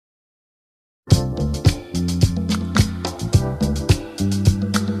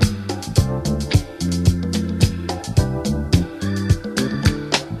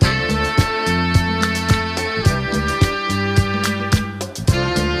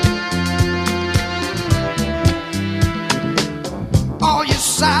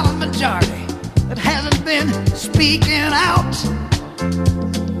majority that hasn't been speaking out.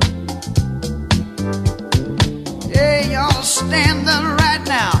 Yeah, you ought to stand there right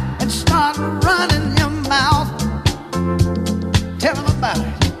now and start running your mouth. Tell them about it.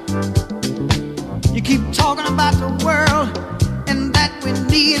 You keep talking about the world and that we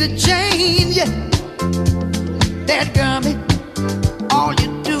need a change. Dadgummit, all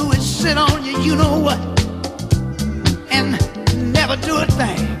you do is sit on your you-know-what and never do a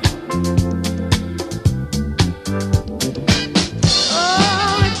thing.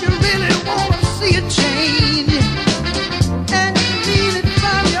 Oh, if you really want to see a change and you mean it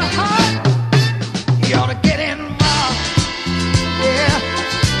from your heart, you ought to get involved. Yeah,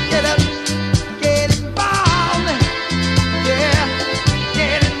 get up, get involved. Yeah,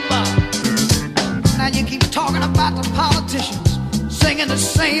 get involved. Now you keep talking about the politicians singing the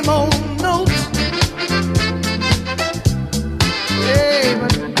same old notes. Hey,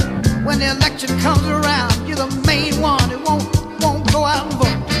 but when the election comes around, you're the main one that won't go out and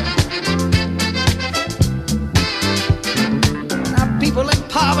vote. Now people in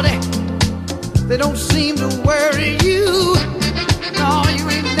poverty, they don't seem to worry you. No, you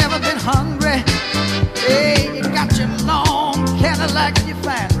ain't never been hungry. Hey, you got your long Cadillac and your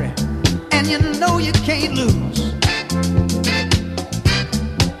finery, and you know you can't lose.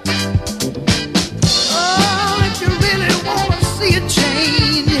 Oh, if you really want to see a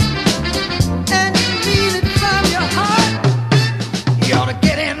change and you mean it from your heart, you ought to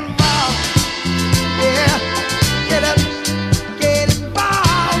get involved. Yeah, get up, get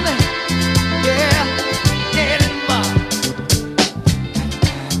involved. Yeah, get involved.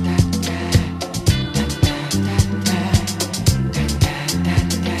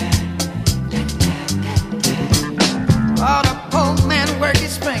 Oh, the poor man work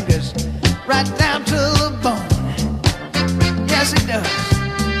his fingers right down to the bone. Yes, he does.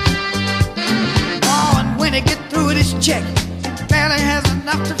 Oh, and when he gets through with his check, he barely has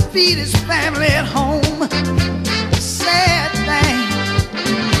enough to feed his family at home. Sad thing.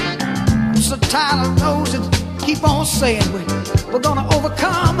 I'm so tired of those that keep on saying we're gonna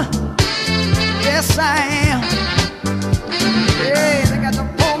overcome. Yes, I am. Yeah, they got the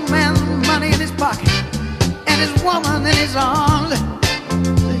poor man money in his pocket and his woman in his arms.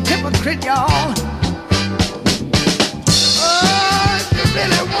 The hypocrite, y'all. Oh, if you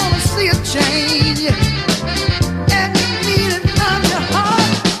really want to see a change,